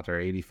spot, or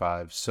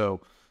 85.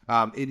 So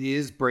it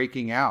is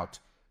breaking out.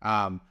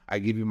 I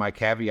give you my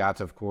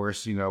caveat, of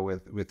course,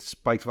 with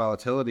spiked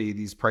volatility,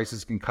 these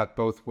prices can cut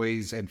both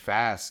ways and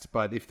fast.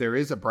 But if there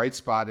is a bright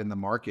spot in the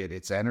market,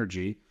 it's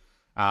energy.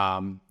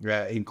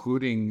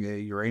 Including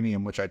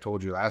uranium, which I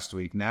told you last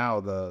week.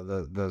 Now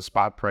the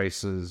spot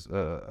prices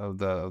of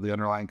the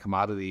underlying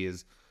commodity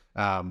is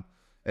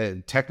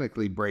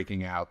technically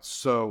breaking out.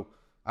 So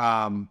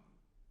and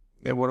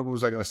what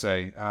was I going to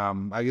say?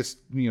 I guess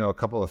a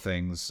couple of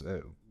things.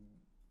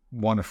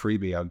 One, a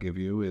freebie I'll give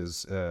you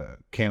is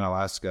Can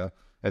Alaska.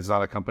 It's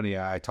not a company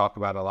I talk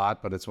about a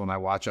lot, but it's one I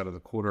watch out of the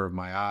corner of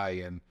my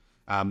eye. And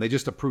they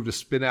just approved a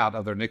spin out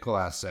of their nickel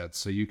assets,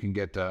 so you can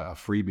get a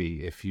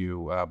freebie if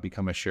you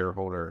become a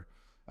shareholder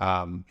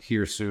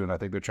here soon. I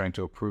think they're trying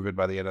to approve it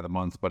by the end of the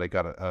month, but it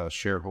got a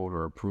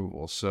shareholder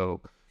approval.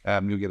 So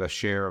you'll get a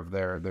share of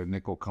their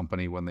nickel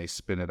company when they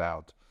spin it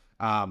out.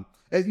 And,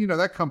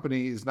 that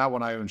company is not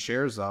one I own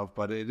shares of,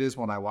 but it is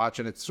one I watch,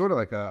 and it's sort of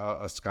like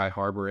a Sky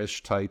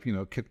Harbor-ish type,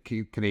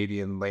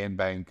 Canadian land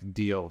bank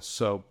deal.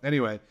 So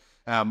anyway,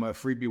 a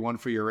freebie one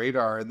for your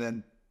radar. And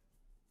then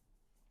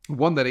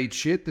one that ate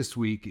shit this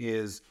week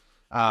is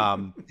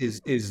NuScale.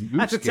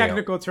 That's a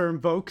technical term,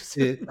 folks.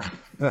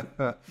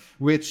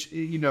 Which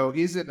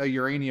isn't a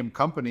uranium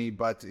company,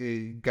 but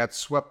it got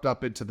swept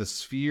up into the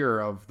sphere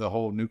of the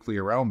whole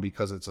nuclear realm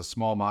because it's a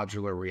small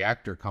modular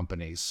reactor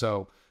company.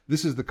 So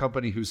this is the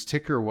company whose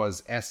ticker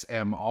was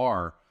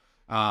SMR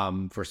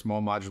for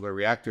small modular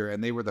reactor,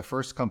 and they were the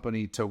first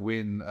company to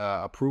win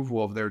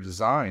approval of their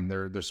design,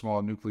 their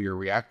small nuclear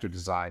reactor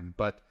design.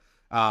 But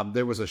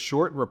there was a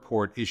short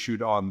report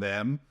issued on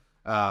them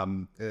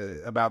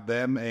about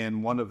them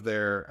and one of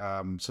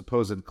their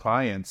supposed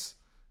clients,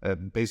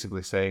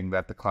 basically saying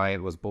that the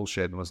client was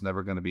bullshit and was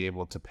never going to be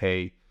able to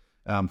pay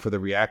for the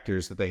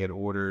reactors that they had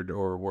ordered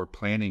or were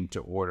planning to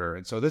order.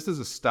 And so this is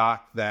a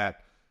stock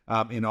that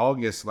in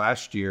August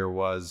last year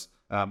was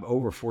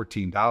over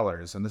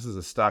 $14. And this is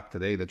a stock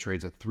today that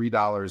trades at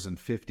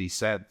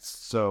 $3.50.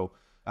 So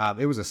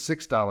it was a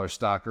 $6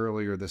 stock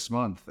earlier this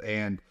month,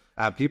 and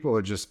people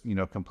are just,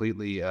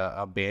 completely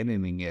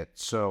abandoning it.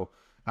 So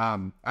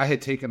I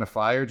had taken a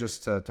flyer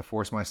just to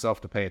force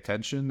myself to pay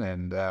attention,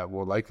 and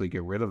will likely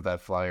get rid of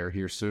that flyer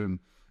here soon.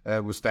 I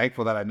was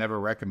thankful that I never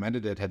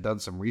recommended it, had done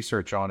some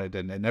research on it,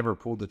 and never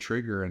pulled the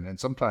trigger. And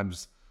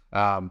sometimes,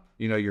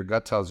 your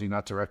gut tells you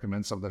not to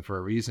recommend something for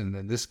a reason. And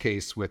in this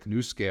case, with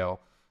NewScale,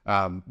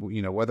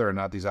 whether or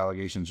not these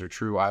allegations are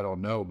true, I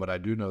don't know. But I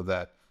do know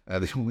that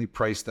the only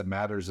price that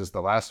matters is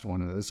the last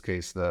one. In this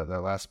case, the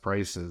last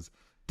price is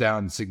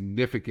down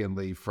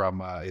significantly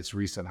from its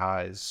recent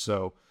highs.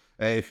 So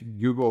if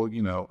Google,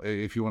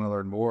 if you want to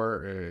learn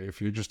more, if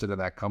you're interested in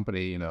that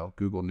company,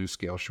 Google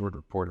NewScale short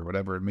report or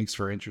whatever. It makes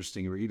for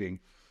interesting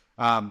reading,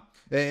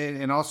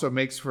 and also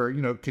makes for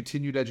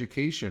continued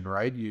education,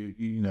 right?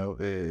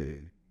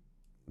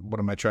 What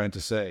am I trying to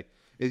say?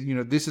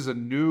 This is a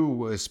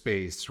new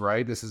space,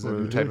 right? This is a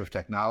new type of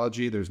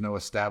technology. There's no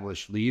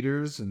established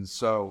leaders, and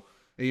so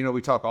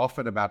we talk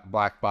often about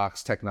black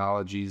box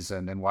technologies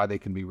and why they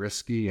can be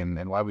risky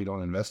and why we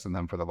don't invest in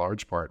them for the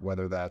large part,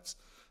 whether that's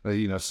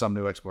some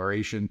new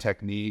exploration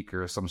technique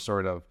or some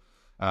sort of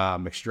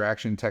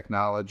extraction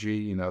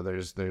technology.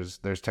 There's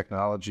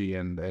technology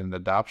and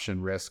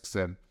adoption risks.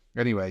 And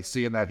anyway,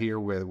 seeing that here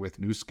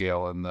with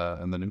NewScale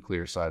and the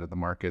nuclear side of the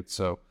market.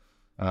 So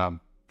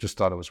just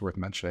thought it was worth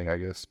mentioning, I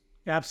guess.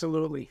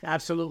 Absolutely.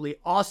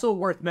 Also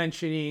worth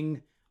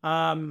mentioning,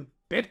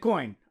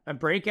 Bitcoin, a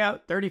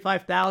breakout,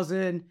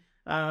 35,000.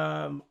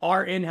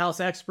 Our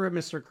in-house expert,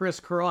 Mr. Chris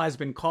Curl, has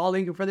been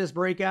calling for this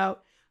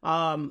breakout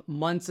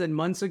months and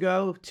months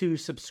ago. To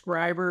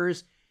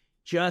subscribers,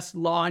 just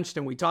launched,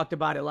 and we talked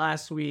about it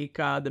last week,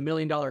 the $1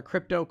 Million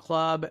Crypto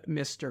Club,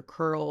 Mr.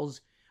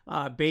 Curl's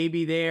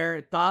baby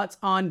there. Thoughts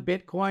on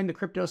Bitcoin, the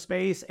crypto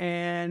space,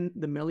 and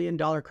the $1 Million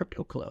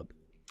Crypto Club?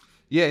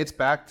 Yeah, it's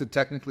back to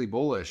technically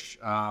bullish.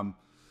 I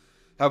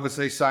would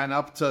say sign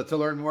up to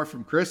learn more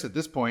from Chris at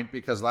this point,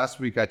 because last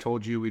week I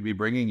told you we'd be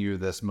bringing you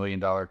this $1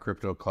 Million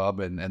Crypto Club,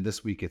 and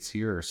this week it's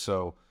here.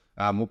 So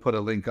we'll put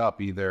a link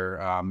up either,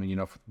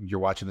 if you're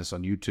watching this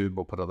on YouTube,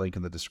 we'll put a link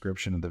in the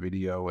description of the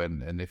video.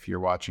 And if you're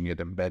watching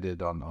it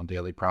embedded on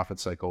Daily Profit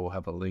Cycle, we'll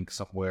have a link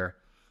somewhere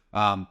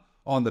on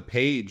the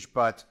page.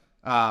 But,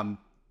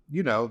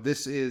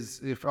 this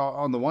is, if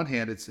on the one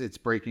hand, it's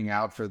breaking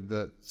out for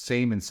the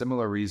same and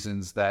similar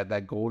reasons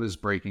that gold is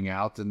breaking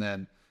out. And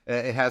then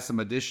it has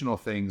some additional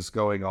things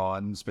going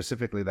on,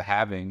 specifically the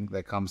halving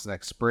that comes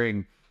next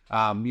spring,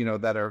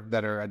 that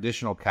are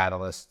additional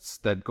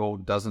catalysts that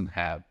gold doesn't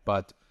have.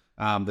 But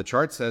the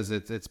chart says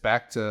it's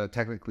back to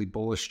technically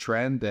bullish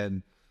trend,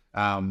 and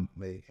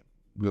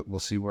we'll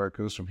see where it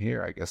goes from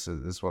here, I guess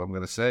is what I'm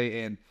going to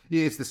say. And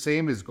it's the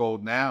same as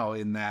gold now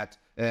in that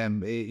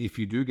if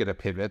you do get a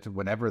pivot,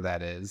 whenever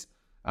that is,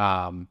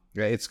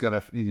 it's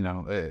going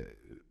to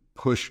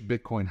push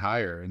Bitcoin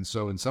higher. And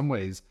so in some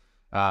ways,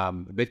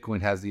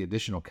 Bitcoin has the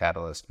additional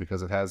catalyst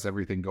because it has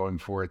everything going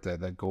for it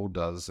that gold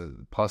does,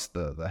 plus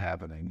the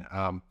halvening.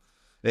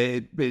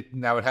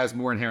 Now it has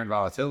more inherent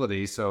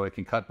volatility, so it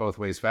can cut both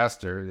ways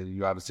faster.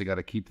 You obviously got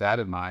to keep that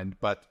in mind,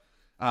 but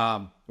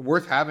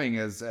worth having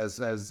as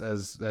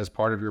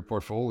part of your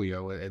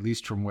portfolio, at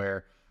least from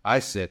where I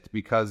sit,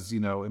 because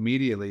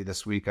immediately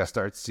this week I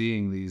start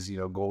seeing these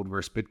gold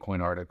versus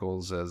Bitcoin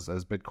articles as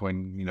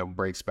Bitcoin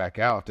breaks back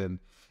out, and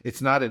it's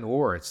not an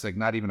or. It's like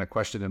not even a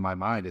question in my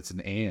mind. It's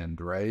an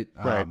and, right?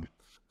 Right.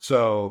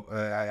 So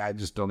I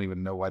just don't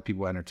even know why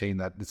people entertain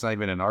that. It's not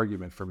even an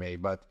argument for me.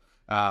 But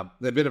a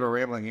bit of a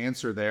rambling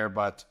answer there.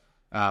 But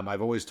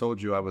I've always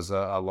told you I was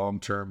a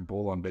long-term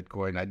bull on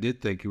Bitcoin. I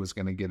did think it was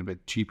going to get a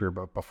bit cheaper,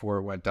 but before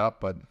it went up.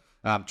 But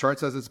chart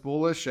says it's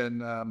bullish,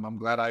 and I'm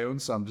glad I own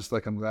some, just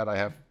like I'm glad I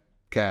have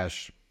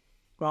cash.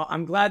 Well,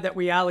 I'm glad that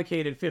we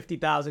allocated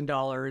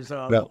 $50,000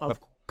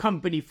 of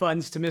company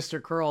funds to Mr.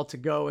 Curl to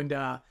go and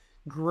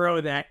grow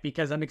that,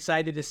 because I'm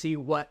excited to see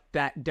what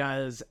that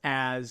does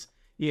as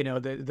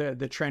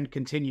the trend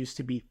continues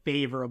to be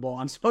favorable.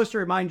 I'm supposed to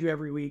remind you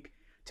every week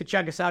to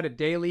check us out at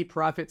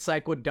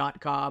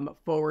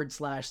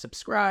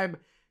dailyprofitcycle.com/subscribe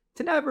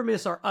to never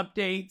miss our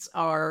updates,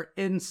 our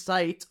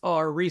insight,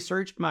 our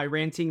research, my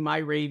ranting, my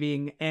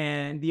raving,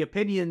 and the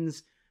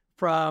opinions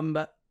from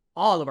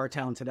all of our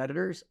talented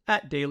editors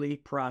at Daily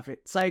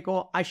Profit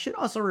Cycle. I should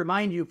also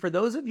remind you, for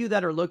those of you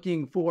that are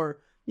looking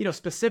for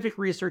specific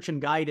research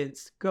and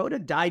guidance, go to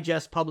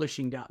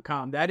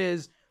digestpublishing.com. That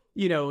is,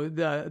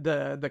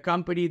 the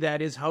company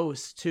that is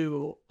host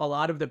to a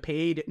lot of the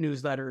paid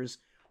newsletters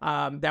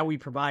that we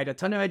provide. A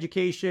ton of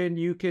education.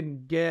 You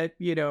can get,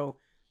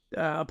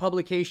 a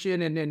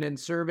publication and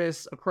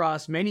service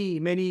across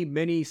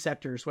many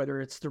sectors,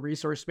 whether it's the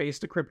resource space,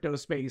 the crypto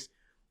space,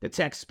 the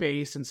tech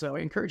space. And so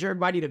I encourage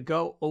everybody to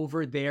go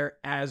over there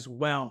as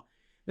well.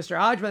 Mr.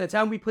 Hodge, by the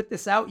time we put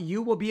this out,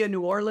 you will be in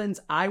New Orleans.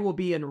 I will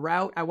be en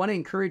route. I want to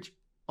encourage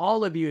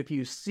all of you, if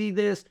you see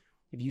this,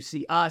 if you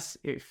see us,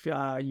 if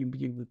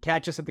you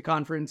catch us at the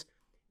conference,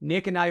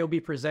 Nick and I will be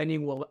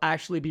presenting. We'll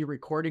actually be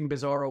recording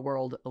Bizarro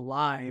World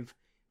live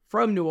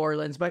from New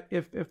Orleans, but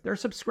if they're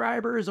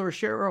subscribers or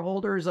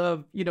shareholders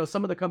of,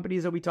 some of the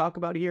companies that we talk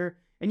about here,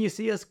 and you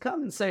see us,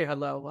 come and say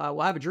hello.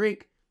 We'll have a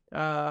drink,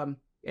 and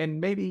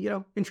maybe,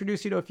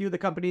 introduce you to a few of the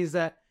companies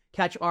that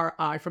catch our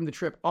eye from the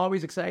trip.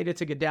 Always excited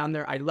to get down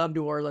there. I love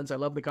New Orleans. I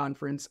love the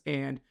conference,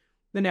 and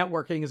the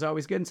networking is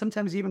always good. And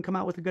sometimes you even come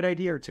out with a good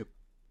idea or two.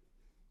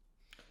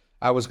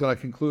 I was going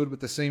to conclude with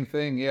the same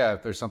thing. Yeah,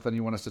 if there's something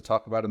you want us to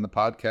talk about in the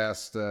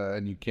podcast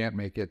and you can't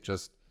make it,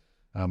 just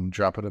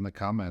drop it in the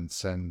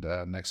comments. And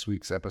next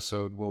week's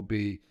episode will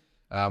be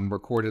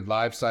recorded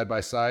live side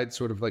by side,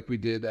 sort of like we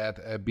did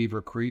at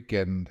Beaver Creek.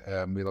 And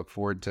we look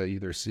forward to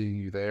either seeing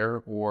you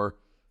there or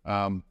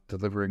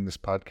delivering this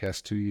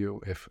podcast to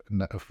you if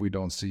we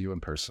don't see you in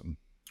person.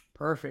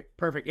 Perfect.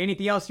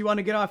 Anything else you want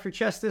to get off your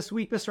chest this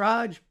week, Mr.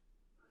 Hodge?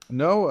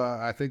 No,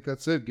 I think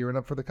that's it. Gearing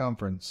up for the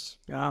conference.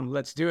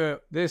 Let's do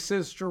it. This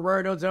is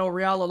Gerardo Del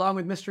Real along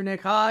with Mr.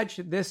 Nick Hodge.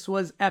 This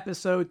was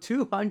episode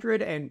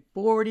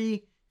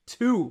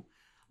 242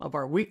 of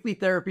our weekly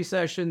therapy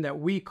session that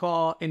we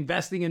call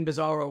Investing in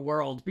Bizarro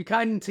World. Be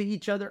kind to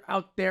each other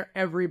out there,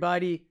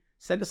 everybody.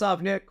 Send us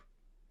off, Nick.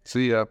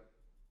 See ya.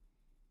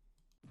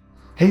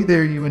 Hey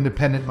there, you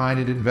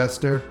independent-minded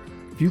investor.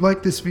 If you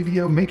like this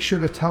video, make sure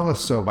to tell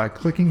us so by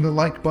clicking the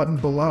like button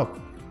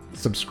below.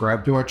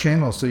 Subscribe to our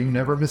channel so you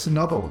never miss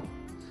another one.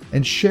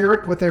 And share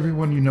it with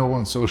everyone you know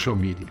on social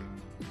media.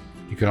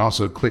 You can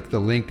also click the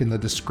link in the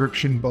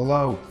description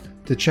below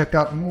to check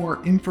out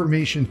more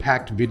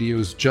information-packed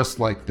videos just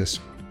like this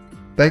one.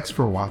 Thanks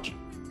for watching.